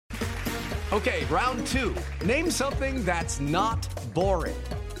Okay, round two. Name something that's not boring.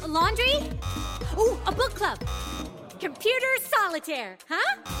 A laundry? Ooh, a book club. Computer solitaire,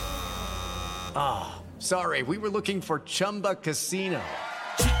 huh? Sorry, we were looking for Chumba Casino.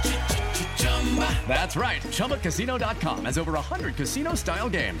 That's right. ChumbaCasino.com has over 100 casino-style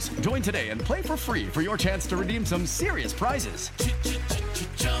games. Join today and play for free for your chance to redeem some serious prizes.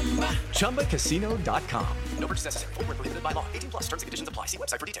 ChumbaCasino.com. No purchase necessary. Void where prohibited by law. 18 plus. Terms and conditions apply. See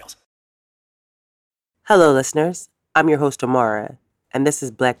website for details. Hello, listeners. I'm your host, Amara, and this is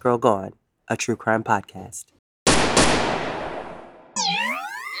Black Girl Gone, a true crime podcast.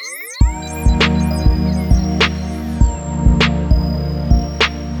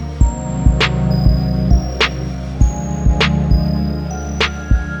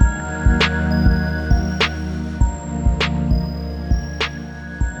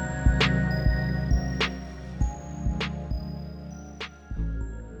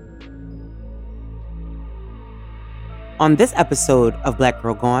 On this episode of Black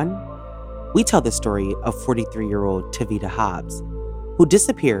Girl Gone, we tell the story of 43-year-old Tavita Hobbs, who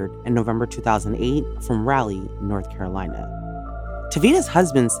disappeared in November 2008 from Raleigh, North Carolina. Tavita's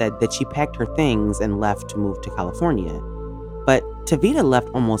husband said that she packed her things and left to move to California, but Tavita left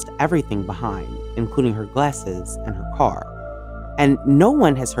almost everything behind, including her glasses and her car, and no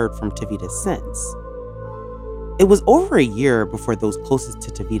one has heard from Tavita since. It was over a year before those closest to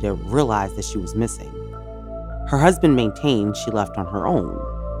Tavita realized that she was missing. Her husband maintained she left on her own,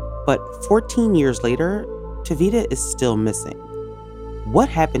 but 14 years later, Tavita is still missing. What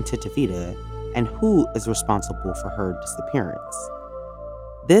happened to Tavita, and who is responsible for her disappearance?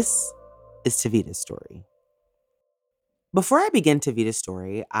 This is Tavita's story. Before I begin Tavita's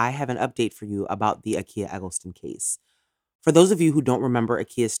story, I have an update for you about the Akia Eggleston case. For those of you who don't remember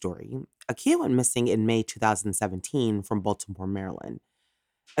Akia's story, Akia went missing in May 2017 from Baltimore, Maryland.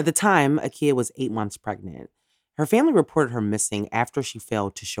 At the time, Akia was 8 months pregnant. Her family reported her missing after she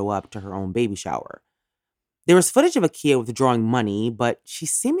failed to show up to her own baby shower. There was footage of Akia withdrawing money, but she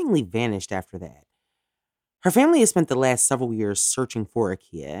seemingly vanished after that. Her family has spent the last several years searching for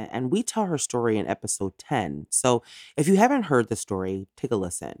Akia, and we tell her story in episode 10. So if you haven't heard the story, take a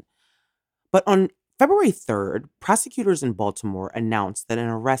listen. But on February 3rd, prosecutors in Baltimore announced that an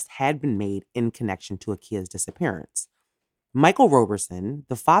arrest had been made in connection to Akia's disappearance. Michael Roberson,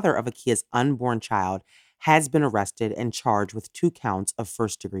 the father of Akia's unborn child, has been arrested and charged with 2 counts of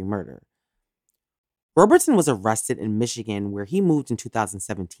first-degree murder. Roberson was arrested in Michigan, where he moved in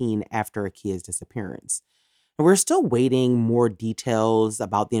 2017 after Akia's disappearance. And we're still waiting more details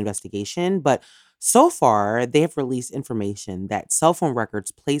about the investigation, but so far, they have released information that cell phone records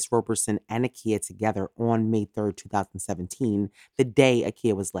place Roberson and Akia together on May 3rd, 2017, the day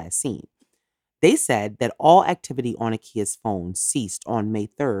Akia was last seen. They said that all activity on Akia's phone ceased on May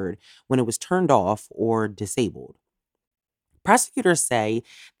 3rd when it was turned off or disabled. Prosecutors say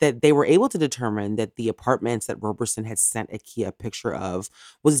that they were able to determine that the apartments that Roberson had sent Akia a picture of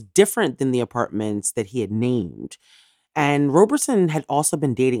was different than the apartments that he had named. And Roberson had also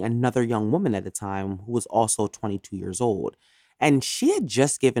been dating another young woman at the time who was also 22 years old. And she had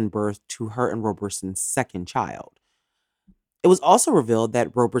just given birth to her and Roberson's second child. It was also revealed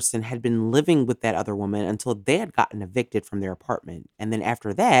that Roberson had been living with that other woman until they had gotten evicted from their apartment. And then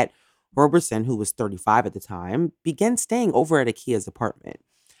after that, Roberson, who was 35 at the time, began staying over at Akia's apartment.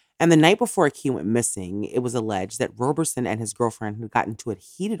 And the night before Akia went missing, it was alleged that Roberson and his girlfriend had gotten into a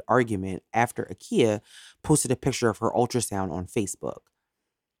heated argument after Akia posted a picture of her ultrasound on Facebook.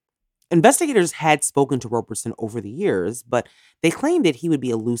 Investigators had spoken to Roberson over the years, but they claimed that he would be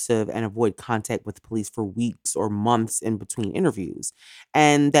elusive and avoid contact with police for weeks or months in between interviews,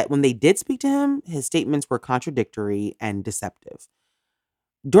 and that when they did speak to him, his statements were contradictory and deceptive.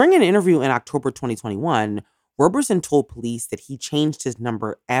 During an interview in October 2021, Roberson told police that he changed his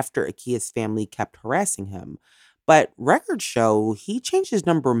number after Akia's family kept harassing him, but records show he changed his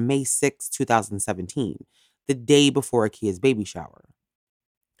number May 6, 2017, the day before Akia's baby shower.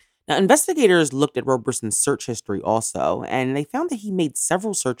 Now, investigators looked at Roberson's search history also, and they found that he made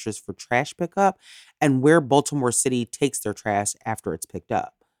several searches for trash pickup and where Baltimore City takes their trash after it's picked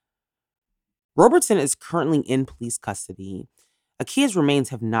up. Roberson is currently in police custody. Akia's remains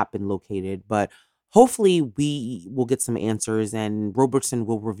have not been located, but hopefully we will get some answers and Roberson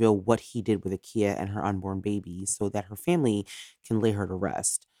will reveal what he did with Akia and her unborn baby so that her family can lay her to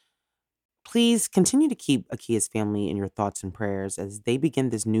rest. Please continue to keep Akia's family in your thoughts and prayers as they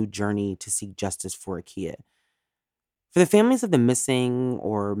begin this new journey to seek justice for Akia. For the families of the missing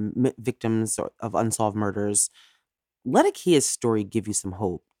or victims of unsolved murders, let Akia's story give you some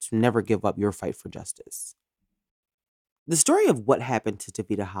hope to never give up your fight for justice. The story of what happened to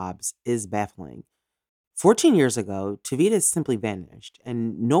Tavita Hobbs is baffling. 14 years ago, Tavita simply vanished,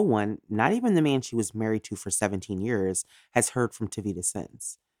 and no one, not even the man she was married to for 17 years, has heard from Tavita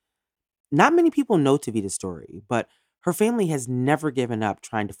since. Not many people know Tavita's story, but her family has never given up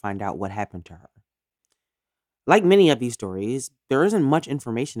trying to find out what happened to her. Like many of these stories, there isn't much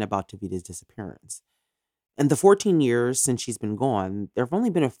information about Tavita's disappearance. In the 14 years since she's been gone, there have only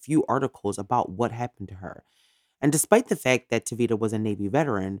been a few articles about what happened to her. And despite the fact that Tavita was a Navy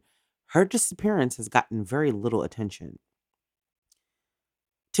veteran, her disappearance has gotten very little attention.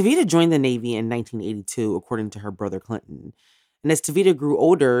 Tavita joined the Navy in 1982, according to her brother Clinton. And as Tavita grew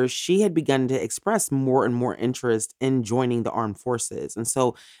older, she had begun to express more and more interest in joining the armed forces. And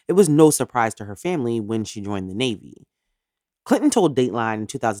so it was no surprise to her family when she joined the Navy. Clinton told Dateline in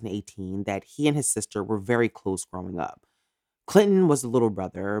 2018 that he and his sister were very close growing up. Clinton was the little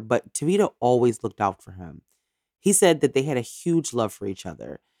brother, but Tavita always looked out for him. He said that they had a huge love for each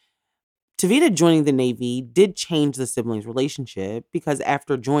other. Tavita joining the Navy did change the siblings' relationship because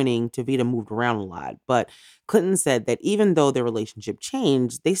after joining, Tavita moved around a lot. But Clinton said that even though their relationship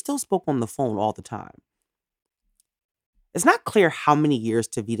changed, they still spoke on the phone all the time. It's not clear how many years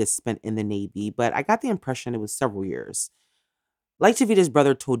Tavita spent in the Navy, but I got the impression it was several years. Like Tavita's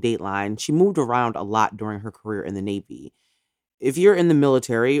brother told Dateline, she moved around a lot during her career in the Navy. If you're in the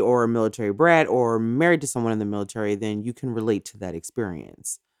military or a military brat or married to someone in the military, then you can relate to that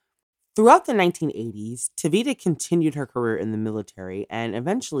experience. Throughout the 1980s, Tavita continued her career in the military and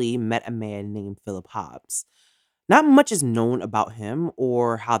eventually met a man named Philip Hobbs. Not much is known about him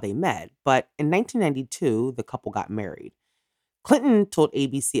or how they met, but in 1992, the couple got married. Clinton told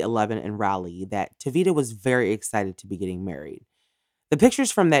ABC 11 in Raleigh that Tavita was very excited to be getting married. The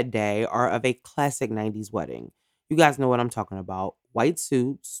pictures from that day are of a classic 90s wedding. You guys know what I'm talking about: white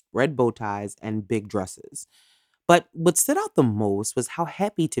suits, red bow ties, and big dresses. But what stood out the most was how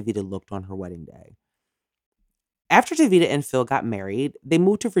happy Tavita looked on her wedding day. After Tavita and Phil got married, they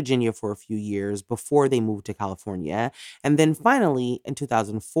moved to Virginia for a few years before they moved to California. And then finally, in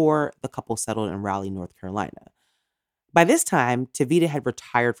 2004, the couple settled in Raleigh, North Carolina. By this time, Tavita had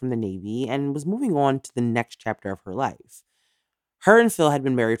retired from the Navy and was moving on to the next chapter of her life. Her and Phil had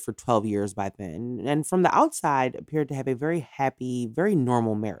been married for 12 years by then, and from the outside appeared to have a very happy, very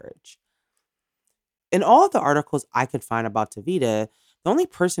normal marriage. In all of the articles I could find about Tavita, the only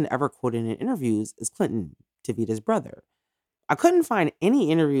person ever quoted in interviews is Clinton, Tavita's brother. I couldn't find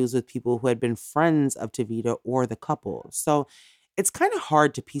any interviews with people who had been friends of Tavita or the couple, so it's kind of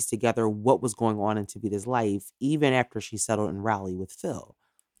hard to piece together what was going on in Tavita's life even after she settled in Raleigh with Phil.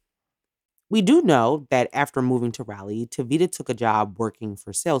 We do know that after moving to Raleigh, Tavita took a job working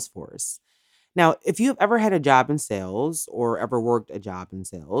for Salesforce. Now, if you've ever had a job in sales or ever worked a job in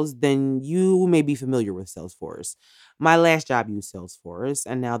sales, then you may be familiar with Salesforce. My last job used Salesforce,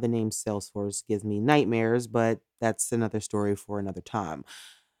 and now the name Salesforce gives me nightmares, but that's another story for another time.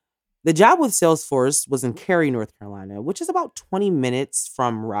 The job with Salesforce was in Cary, North Carolina, which is about 20 minutes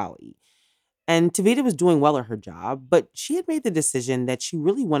from Raleigh. And Tavita was doing well at her job, but she had made the decision that she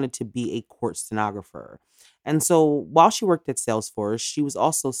really wanted to be a court stenographer. And so while she worked at Salesforce, she was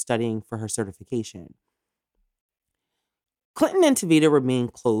also studying for her certification. Clinton and Tavita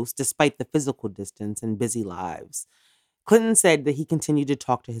remained close despite the physical distance and busy lives. Clinton said that he continued to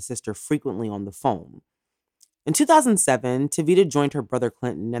talk to his sister frequently on the phone. In 2007, Tavita joined her brother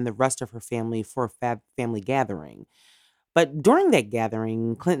Clinton and the rest of her family for a family gathering. But during that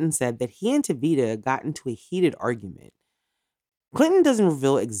gathering, Clinton said that he and Tavita got into a heated argument. Clinton doesn't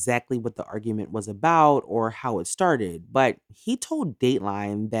reveal exactly what the argument was about or how it started, but he told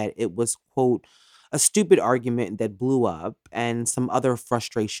Dateline that it was, quote, a stupid argument that blew up and some other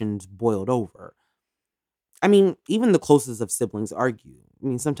frustrations boiled over. I mean, even the closest of siblings argue. I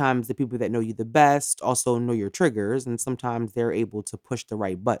mean, sometimes the people that know you the best also know your triggers, and sometimes they're able to push the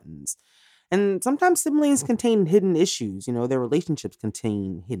right buttons. And sometimes siblings contain hidden issues. Their relationships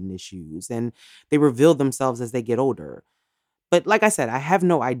contain hidden issues, and they reveal themselves as they get older. But like I said, I have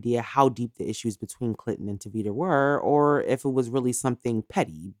no idea how deep the issues between Clinton and Tavita were, or if it was really something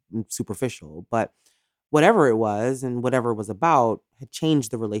petty and superficial. But whatever it was and whatever it was about had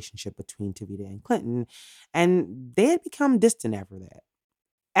changed the relationship between Tavita and Clinton, and they had become distant after that.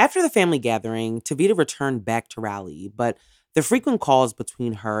 After the family gathering, Tavita returned back to Raleigh, but the frequent calls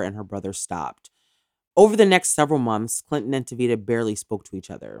between her and her brother stopped. Over the next several months, Clinton and Tavita barely spoke to each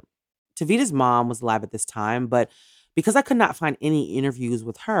other. Tavita's mom was alive at this time, but because I could not find any interviews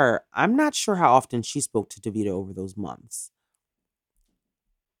with her, I'm not sure how often she spoke to Tavita over those months.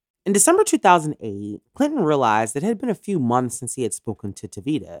 In December 2008, Clinton realized it had been a few months since he had spoken to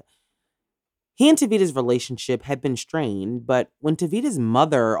Tavita. He and Tavita's relationship had been strained, but when Tavita's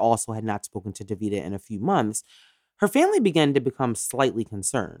mother also had not spoken to Tavita in a few months, her family began to become slightly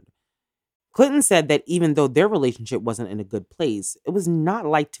concerned. Clinton said that even though their relationship wasn't in a good place, it was not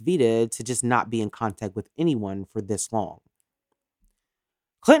like Tavita to just not be in contact with anyone for this long.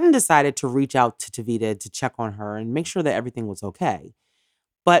 Clinton decided to reach out to Tavita to check on her and make sure that everything was okay.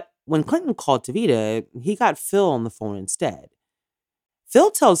 But when Clinton called Tavita, he got Phil on the phone instead. Phil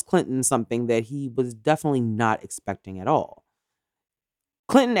tells Clinton something that he was definitely not expecting at all.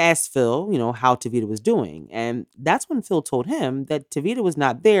 Clinton asked Phil, how Tavita was doing, and that's when Phil told him that Tavita was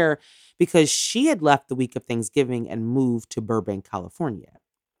not there because she had left the week of Thanksgiving and moved to Burbank, California.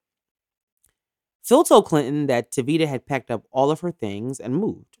 Phil told Clinton that Tavita had packed up all of her things and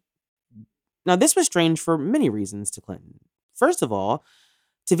moved. Now, this was strange for many reasons to Clinton. First of all,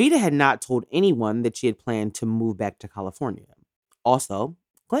 Tavita had not told anyone that she had planned to move back to California. Also,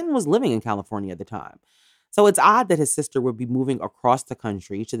 Clinton was living in California at the time. So it's odd that his sister would be moving across the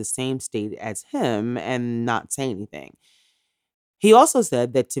country to the same state as him and not say anything. He also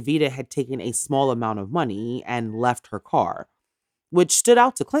said that Tavita had taken a small amount of money and left her car, which stood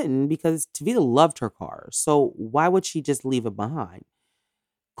out to Clinton because Tavita loved her car. So why would she just leave it behind?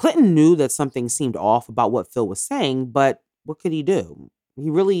 Clinton knew that something seemed off about what Phil was saying, but what could he do? He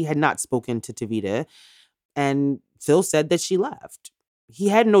really had not spoken to Tavita, and Phil said that she left. He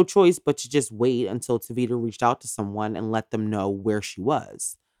had no choice but to just wait until Tavita reached out to someone and let them know where she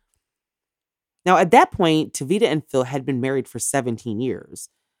was. Now, at that point, Tavita and Phil had been married for 17 years.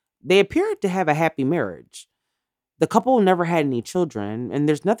 They appeared to have a happy marriage. The couple never had any children, and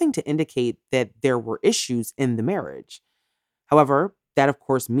there's nothing to indicate that there were issues in the marriage. However, that of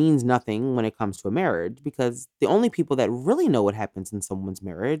course means nothing when it comes to a marriage because the only people that really know what happens in someone's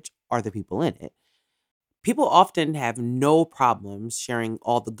marriage are the people in it. People often have no problems sharing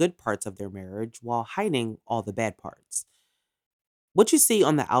all the good parts of their marriage while hiding all the bad parts. What you see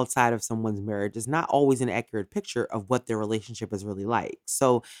on the outside of someone's marriage is not always an accurate picture of what their relationship is really like.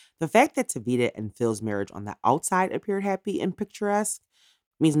 So, the fact that Tavita and Phil's marriage on the outside appeared happy and picturesque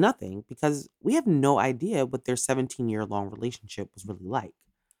means nothing because we have no idea what their 17-year-long relationship was really like.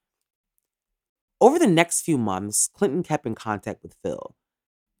 Over the next few months, Clinton kept in contact with Phil.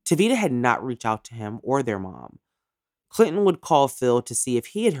 Tavita had not reached out to him or their mom. Clinton would call Phil to see if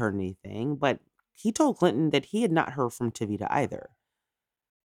he had heard anything, but he told Clinton that he had not heard from Tavita either.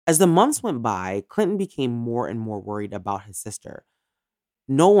 As the months went by, Clinton became more and more worried about his sister.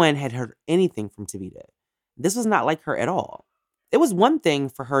 No one had heard anything from Tavita. This was not like her at all. It was one thing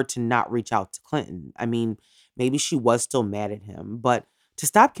for her to not reach out to Clinton. I mean, maybe she was still mad at him, but to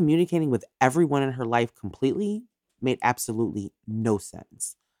stop communicating with everyone in her life completely made absolutely no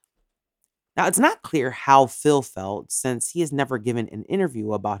sense. Now, it's not clear how Phil felt since he has never given an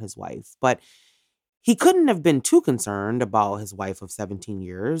interview about his wife, but he couldn't have been too concerned about his wife of 17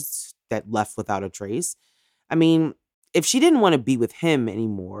 years that left without a trace. I mean, if she didn't want to be with him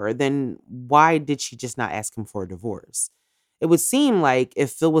anymore, then why did she just not ask him for a divorce? It would seem like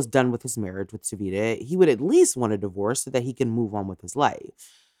if Phil was done with his marriage with Tavita, he would at least want a divorce so that he can move on with his life.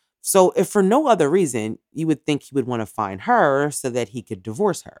 So if for no other reason, you would think he would want to find her so that he could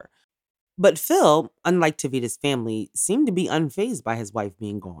divorce her. But Phil, unlike Tavita's family, seemed to be unfazed by his wife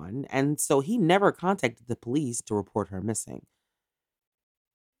being gone, and so he never contacted the police to report her missing.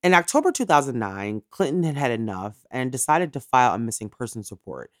 In October 2009, Clinton had had enough and decided to file a missing persons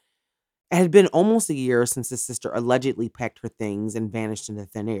report. It had been almost a year since his sister allegedly packed her things and vanished into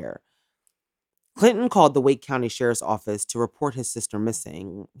thin air. Clinton called the Wake County Sheriff's Office to report his sister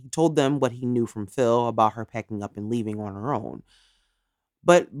missing. He told them what he knew from Phil about her packing up and leaving on her own.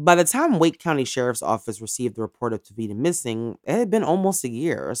 But by the time Wake County Sheriff's Office received the report of Tavita missing, it had been almost a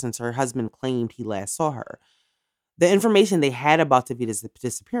year since her husband claimed he last saw her. The information they had about Tavita's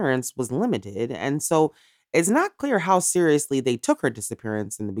disappearance was limited, and so it's not clear how seriously they took her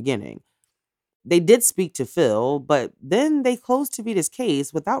disappearance in the beginning. They did speak to Phil, but then they closed Tavita's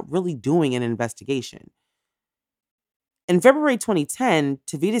case without really doing an investigation. In February 2010,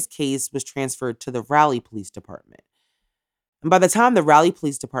 Tavita's case was transferred to the Raleigh Police Department. And by the time the Raleigh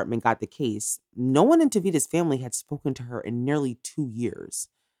Police Department got the case, no one in Tavita's family had spoken to her in nearly 2 years.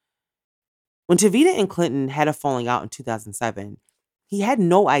 When Tavita and Clinton had a falling out in 2007, he had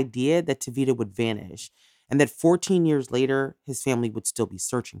no idea that Tavita would vanish and that 14 years later, his family would still be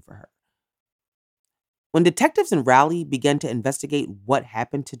searching for her. When detectives in Raleigh began to investigate what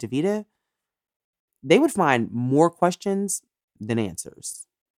happened to Tavita, they would find more questions than answers.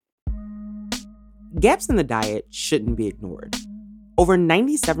 Gaps in the diet shouldn't be ignored. Over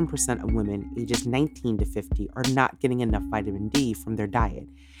 97% of women ages 19 to 50 are not getting enough vitamin D from their diet,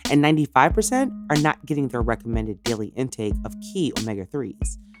 and 95% are not getting their recommended daily intake of key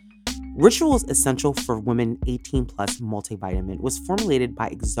omega-3s. Ritual's Essential for Women 18 Plus multivitamin was formulated by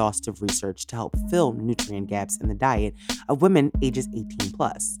exhaustive research to help fill nutrient gaps in the diet of women ages 18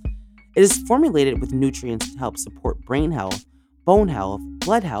 plus. It is formulated with nutrients to help support brain health, bone health,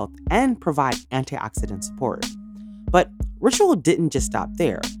 blood health, and provide antioxidant support. But Ritual didn't just stop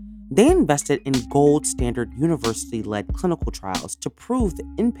there. They invested in gold standard university-led clinical trials to prove the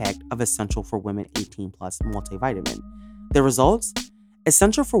impact of Essential for Women 18 Plus multivitamin. The results?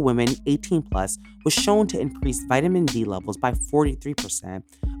 Essential for Women 18 Plus was shown to increase vitamin D levels by 43%,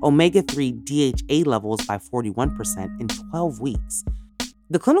 omega-3 DHA levels by 41% in 12 weeks.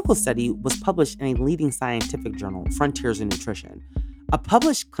 The clinical study was published in a leading scientific journal, Frontiers in Nutrition. A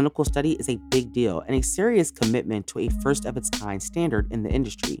published clinical study is a big deal and a serious commitment to a first-of-its-kind standard in the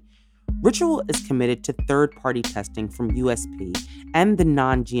industry. Ritual is committed to third-party testing from USP and the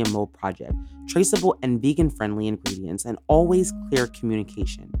Non-GMO Project, traceable and vegan-friendly ingredients, and always clear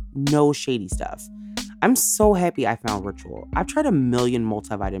communication. No shady stuff. I'm so happy I found Ritual. I've tried a million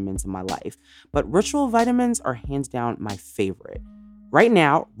multivitamins in my life, but Ritual vitamins are hands down my favorite. Right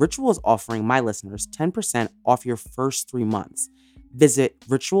now, Ritual is offering my listeners 10% off your first 3 months. Visit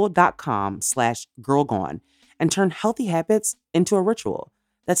ritual.com/girlgone and turn healthy habits into a ritual.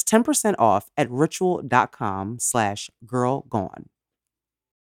 That's 10% off at ritual.com/girlgone.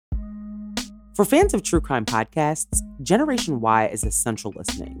 For fans of true crime podcasts, Generation Y is essential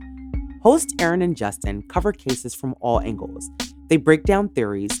listening. Hosts Aaron and Justin cover cases from all angles. They break down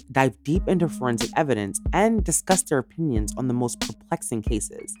theories, dive deep into forensic evidence, and discuss their opinions on the most perplexing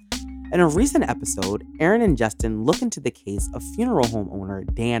cases. In a recent episode, Aaron and Justin look into the case of funeral home owner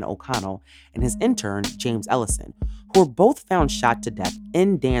Dan O'Connell and his intern, James Ellison, who were both found shot to death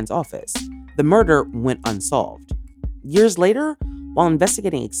in Dan's office. The murder went unsolved. Years later, while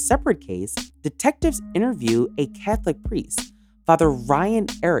investigating a separate case, detectives interview a Catholic priest, Father Ryan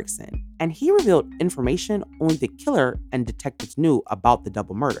Erickson, and he revealed information only the killer and detectives knew about the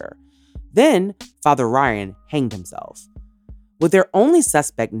double murder. Then, Father Ryan hanged himself. With their only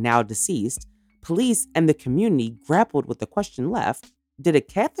suspect now deceased, police and the community grappled with the question left: did a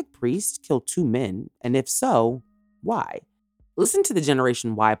Catholic priest kill 2 men? And if so, why? Listen to the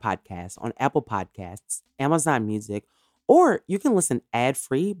Generation Y podcast on Apple Podcasts, Amazon Music, or you can listen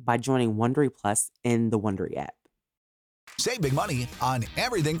ad-free by joining Wondery Plus in the Wondery app. Save big money on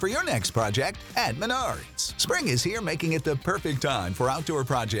everything for your next project at Menards. Spring is here, making it the perfect time for outdoor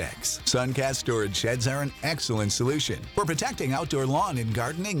projects. Suncast storage sheds are an excellent solution for protecting outdoor lawn and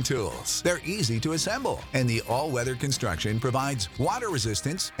gardening tools. They're easy to assemble, and the all-weather construction provides water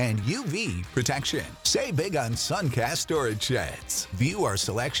resistance and UV protection. Save big on Suncast storage sheds. View our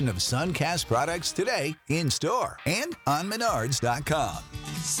selection of Suncast products today in store and on Menards.com.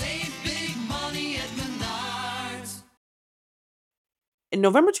 Save big money at Menards. In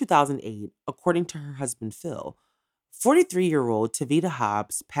November 2008, according to her husband Phil, 43-year-old Tavita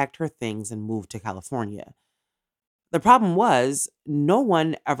Hobbs packed her things and moved to California. The problem was, no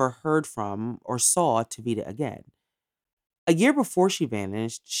one ever heard from or saw Tavita again. A year before she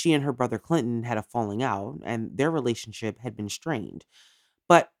vanished, she and her brother Clinton had a falling out, and their relationship had been strained.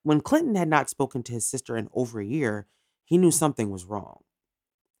 But when Clinton had not spoken to his sister in over a year, he knew something was wrong.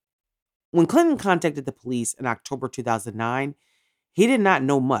 When Clinton contacted the police in October 2009, he did not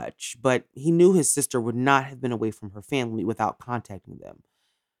know much, but he knew his sister would not have been away from her family without contacting them.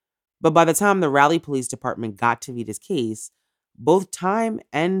 But by the time the Raleigh Police Department got Tavita's case, both time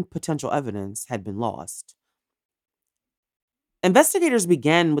and potential evidence had been lost. Investigators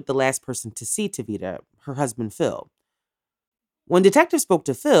began with the last person to see Tavita, her husband Phil. When detectives spoke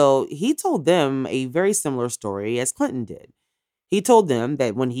to Phil, he told them a very similar story as Clinton did. He told them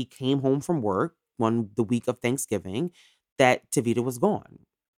that when he came home from work the week of Thanksgiving, that Tavita was gone.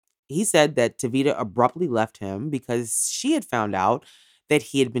 He said that Tavita abruptly left him because she had found out that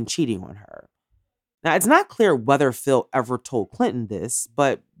he had been cheating on her. Now, it's not clear whether Phil ever told Clinton this,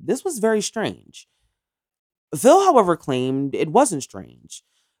 but this was very strange. Phil, however, claimed it wasn't strange.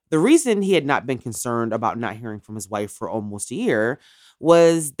 The reason he had not been concerned about not hearing from his wife for almost a year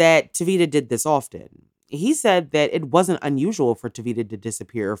was that Tavita did this often. He said that it wasn't unusual for Tavita to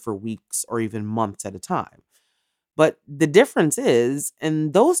disappear for weeks or even months at a time. But the difference is,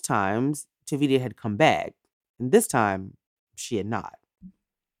 in those times, Tavita had come back, and this time, she had not.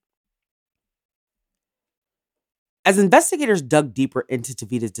 As investigators dug deeper into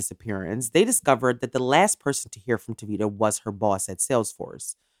Tavita's disappearance, they discovered that the last person to hear from Tavita was her boss at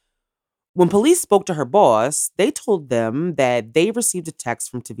Salesforce. When police spoke to her boss, they told them that they received a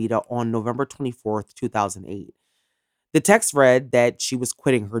text from Tavita on November 24th, 2008. The text read that she was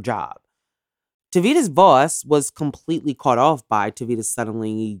quitting her job. Tavita's boss was completely caught off by Tavita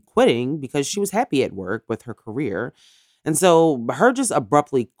suddenly quitting because she was happy at work with her career. And so her just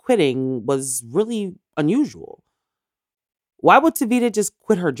abruptly quitting was really unusual. Why would Tavita just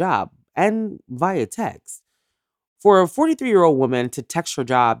quit her job and via text? For a 43-year-old woman to text her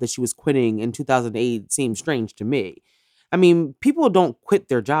job that she was quitting in 2008 seems strange to me. I mean, people don't quit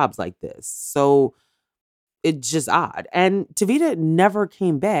their jobs like this. So it's just odd. And Tavita never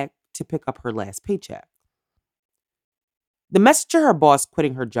came back to pick up her last paycheck. The message to her boss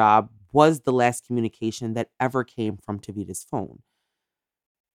quitting her job was the last communication that ever came from Tavita's phone.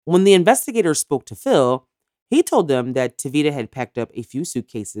 When the investigators spoke to Phil, he told them that Tavita had packed up a few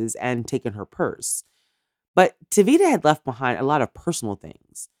suitcases and taken her purse. But Tavita had left behind a lot of personal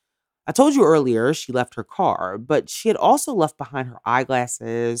things. I told you earlier she left her car, but she had also left behind her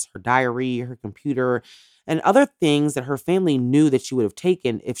eyeglasses, her diary, her computer, and other things that her family knew that she would have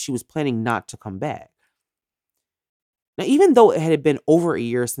taken if she was planning not to come back. Now, even though it had been over a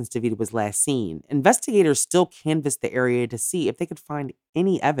year since Tavita was last seen, investigators still canvassed the area to see if they could find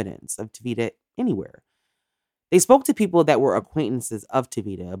any evidence of Tavita anywhere. They spoke to people that were acquaintances of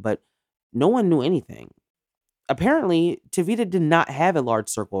Tavita, but no one knew anything. Apparently, Tavita did not have a large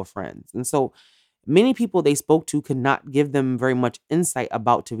circle of friends, and so many people they spoke to could not give them very much insight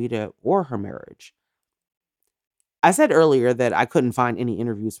about Tavita or her marriage. I said earlier that I couldn't find any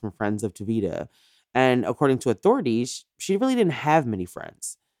interviews from friends of Tavita, and according to authorities, she really didn't have many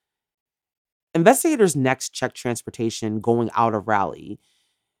friends. Investigators next checked transportation going out of Raleigh.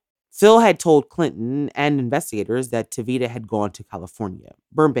 Phil had told Clinton and investigators that Tavita had gone to California,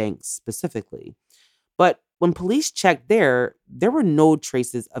 Burbank specifically. But when police checked there were no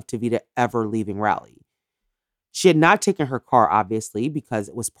traces of Tavita ever leaving Raleigh. She had not taken her car, obviously, because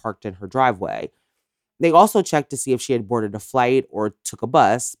it was parked in her driveway. They also checked to see if she had boarded a flight or took a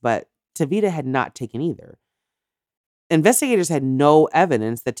bus, but Tavita had not taken either. Investigators had no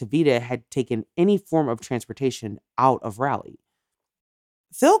evidence that Tavita had taken any form of transportation out of Raleigh.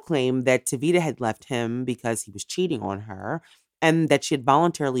 Phil claimed that Tavita had left him because he was cheating on her and that she had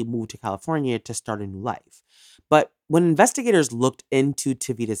voluntarily moved to California to start a new life. But when investigators looked into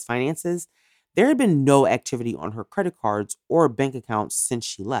Tavita's finances, there had been no activity on her credit cards or bank accounts since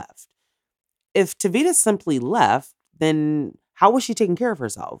she left. If Tavita simply left, then how was she taking care of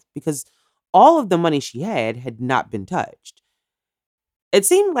herself? Because all of the money she had not been touched. It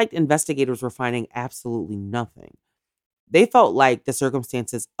seemed like investigators were finding absolutely nothing. They felt like the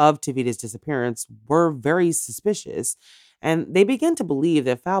circumstances of Tavita's disappearance were very suspicious, and they began to believe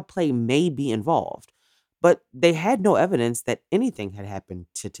that foul play may be involved. But they had no evidence that anything had happened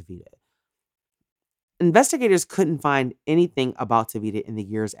to Tavita. Investigators couldn't find anything about Tavita in the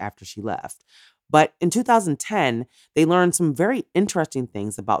years after she left. But in 2010, they learned some very interesting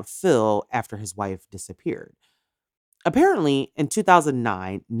things about Phil after his wife disappeared. Apparently, in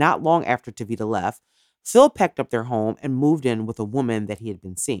 2009, not long after Tavita left, Phil packed up their home and moved in with a woman that he had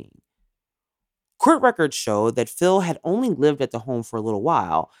been seeing. Court records show that Phil had only lived at the home for a little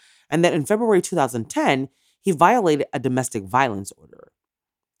while, and that in February 2010, he violated a domestic violence order.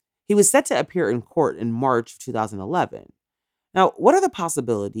 He was set to appear in court in March of 2011. Now, what are the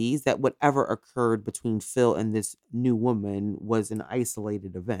possibilities that whatever occurred between Phil and this new woman was an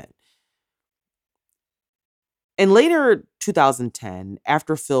isolated event? In later 2010,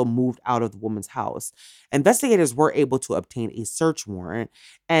 after Phil moved out of the woman's house, investigators were able to obtain a search warrant,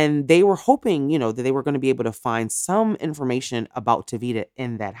 and they were hoping, that they were going to be able to find some information about Tavita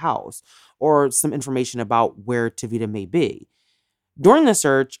in that house, or some information about where Tavita may be. During the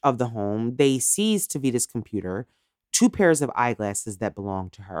search of the home, they seized Tavita's computer, 2 pairs of eyeglasses that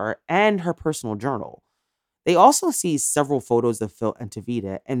belonged to her, and her personal journal. They also seized several photos of Phil and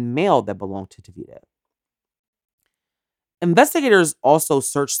Tavita and mail that belonged to Tavita. Investigators also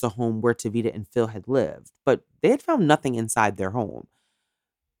searched the home where Tavita and Phil had lived, but they had found nothing inside their home.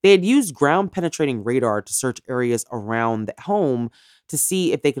 They had used ground-penetrating radar to search areas around the home to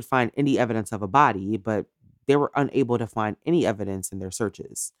see if they could find any evidence of a body, but they were unable to find any evidence in their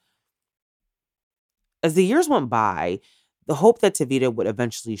searches. As the years went by, the hope that Tavita would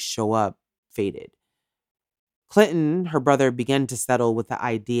eventually show up faded. Clinton, her brother, began to settle with the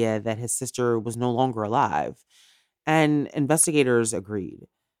idea that his sister was no longer alive, and investigators agreed.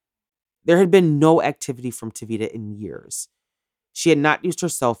 There had been no activity from Tavita in years. She had not used her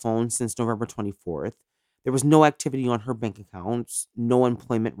cell phone since November 24th. There was no activity on her bank accounts, no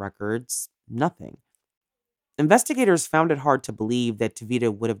employment records, nothing. Investigators found it hard to believe that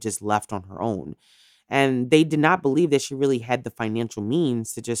Tavita would have just left on her own, and they did not believe that she really had the financial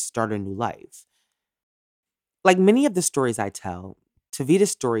means to just start a new life. Like many of the stories I tell,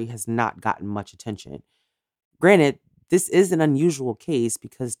 Tavita's story has not gotten much attention. Granted, this is an unusual case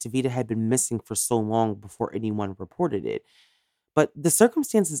because Tavita had been missing for so long before anyone reported it, but the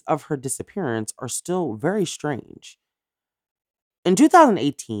circumstances of her disappearance are still very strange. In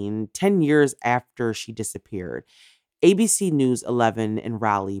 2018, 10 years after she disappeared, ABC News 11 in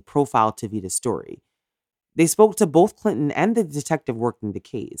Raleigh profiled Tavita's story. They spoke to both Clinton and the detective working the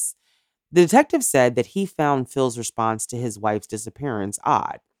case. The detective said that he found Phil's response to his wife's disappearance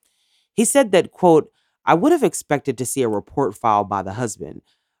odd. He said that, quote, I would have expected to see a report filed by the husband.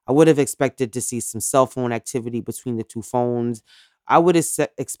 I would have expected to see some cell phone activity between the two phones. I would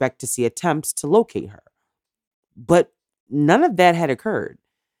expect to see attempts to locate her. But none of that had occurred.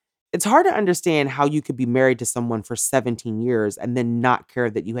 It's hard to understand how you could be married to someone for 17 years and then not care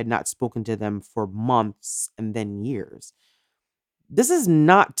that you had not spoken to them for months and then years. This is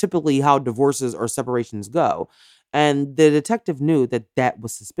not typically how divorces or separations go, and the detective knew that that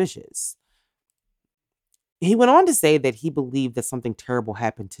was suspicious. He went on to say that he believed that something terrible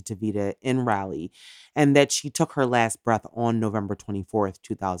happened to Tavita in Raleigh and that she took her last breath on November 24th,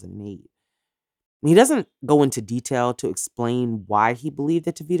 2008. He doesn't go into detail to explain why he believed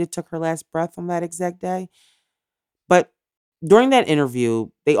that Tavita took her last breath on that exact day. But during that interview,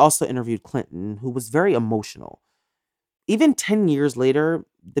 they also interviewed Clinton, who was very emotional. Even 10 years later,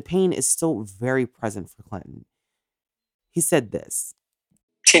 the pain is still very present for Clinton. He said this.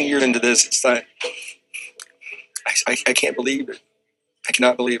 10 years into this, it's like, I can't believe it. I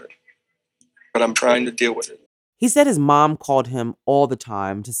cannot believe it. But I'm trying to deal with it. He said his mom called him all the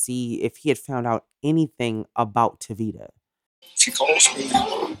time to see if he had found out anything about Tavita. She calls me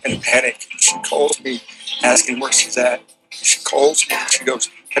in a panic. She calls me asking where she's at. She calls me and she goes,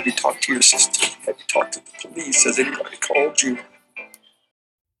 have you talked to your sister? Have you talked to the police? Has anybody called you?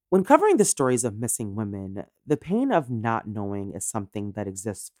 When covering the stories of missing women, the pain of not knowing is something that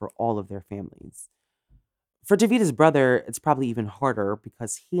exists for all of their families. For Tavita's brother, it's probably even harder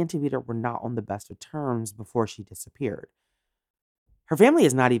because he and Tavita were not on the best of terms before she disappeared. Her family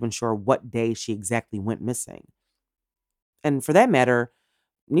is not even sure what day she exactly went missing. And for that matter,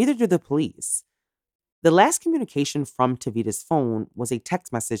 neither do the police. The last communication from Tavita's phone was a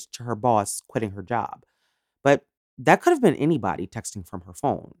text message to her boss quitting her job. But that could have been anybody texting from her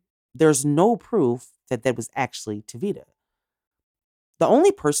phone. There's no proof that that was actually Tavita. The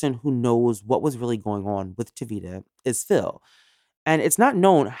only person who knows what was really going on with Tavita is Phil, and it's not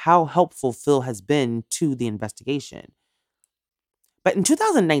known how helpful Phil has been to the investigation. But in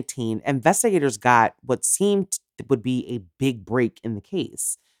 2019, investigators got what seemed would be a big break in the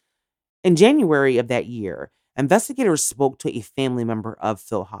case. In January of that year, investigators spoke to a family member of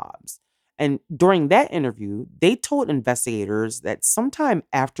Phil Hobbs. And during that interview, they told investigators that sometime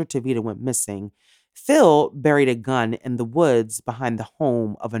after Tavita went missing, Phil buried a gun in the woods behind the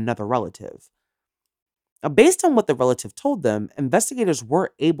home of another relative. Now, based on what the relative told them, investigators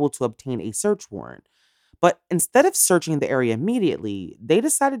were able to obtain a search warrant. But instead of searching the area immediately, they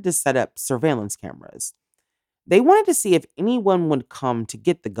decided to set up surveillance cameras. They wanted to see if anyone would come to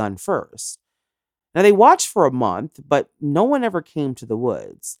get the gun first. Now, they watched for a month, but no one ever came to the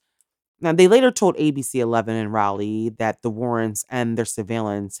woods. Now, they later told ABC 11 in Raleigh that the warrants and their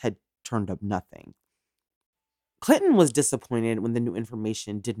surveillance had turned up nothing. Clinton was disappointed when the new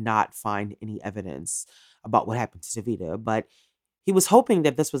information did not find any evidence about what happened to Tavita, but he was hoping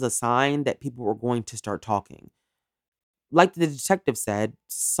that this was a sign that people were going to start talking. Like the detective said,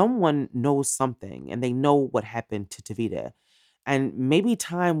 someone knows something and they know what happened to Tavita, and maybe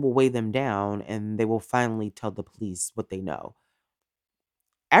time will weigh them down and they will finally tell the police what they know.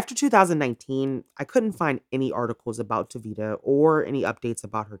 After 2019, I couldn't find any articles about Tavita or any updates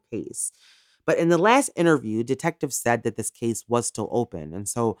about her case. But in the last interview, detectives said that this case was still open, and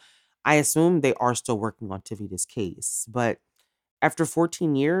so I assume they are still working on Tavita's case. But after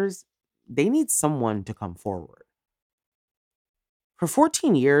 14 years, they need someone to come forward. For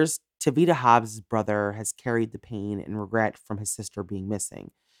 14 years, Tavita Hobbs' brother has carried the pain and regret from his sister being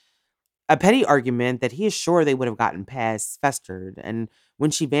missing. A petty argument that he is sure they would have gotten past festered, and when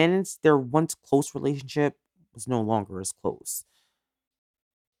she vanished, their once close relationship was no longer as close.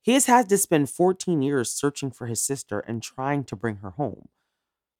 He has had to spend 14 years searching for his sister and trying to bring her home.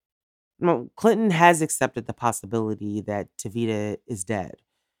 Now, Clinton has accepted the possibility that Tavita is dead.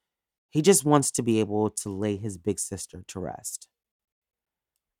 He just wants to be able to lay his big sister to rest.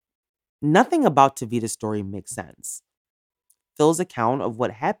 Nothing about Tavita's story makes sense. Phil's account of what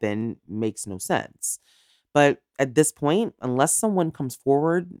happened makes no sense. But at this point, unless someone comes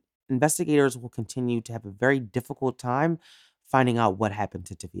forward, investigators will continue to have a very difficult time finding out what happened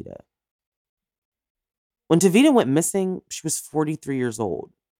to Tavita. When Tavita went missing, she was 43 years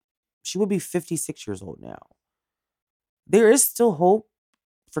old. She would be 56 years old now. There is still hope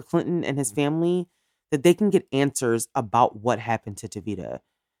for Clinton and his family that they can get answers about what happened to Tavita.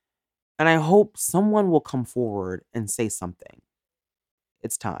 And I hope someone will come forward and say something.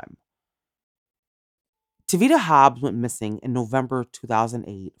 It's time. Tavita Hobbs went missing in November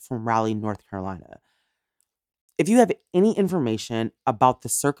 2008 from Raleigh, North Carolina. If you have any information about the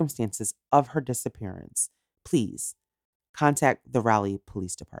circumstances of her disappearance, please contact the Raleigh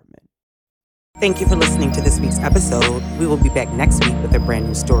Police Department. Thank you for listening to this week's episode. We will be back next week with a brand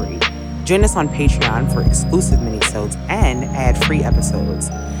new story. Join us on Patreon for exclusive minisodes and ad-free episodes.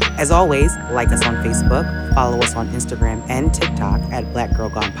 As always, like us on Facebook, follow us on Instagram and TikTok at Black Girl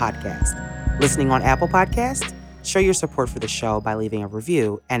Gone Podcast. Listening on Apple Podcasts? Show your support for the show by leaving a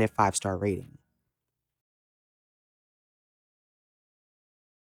review and a 5-star rating.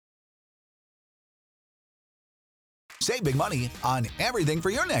 Save big money on everything for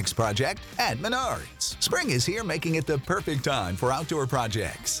your next project at Menards. Spring is here, making it the perfect time for outdoor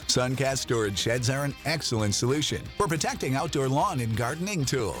projects. Suncast storage sheds are an excellent solution for protecting outdoor lawn and gardening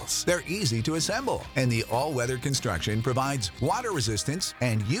tools. They're easy to assemble, and the all-weather construction provides water resistance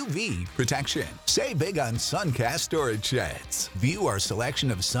and UV protection. Save big on Suncast storage sheds. View our selection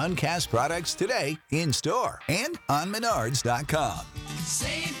of Suncast products today in store and on Menards.com.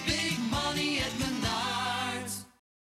 Save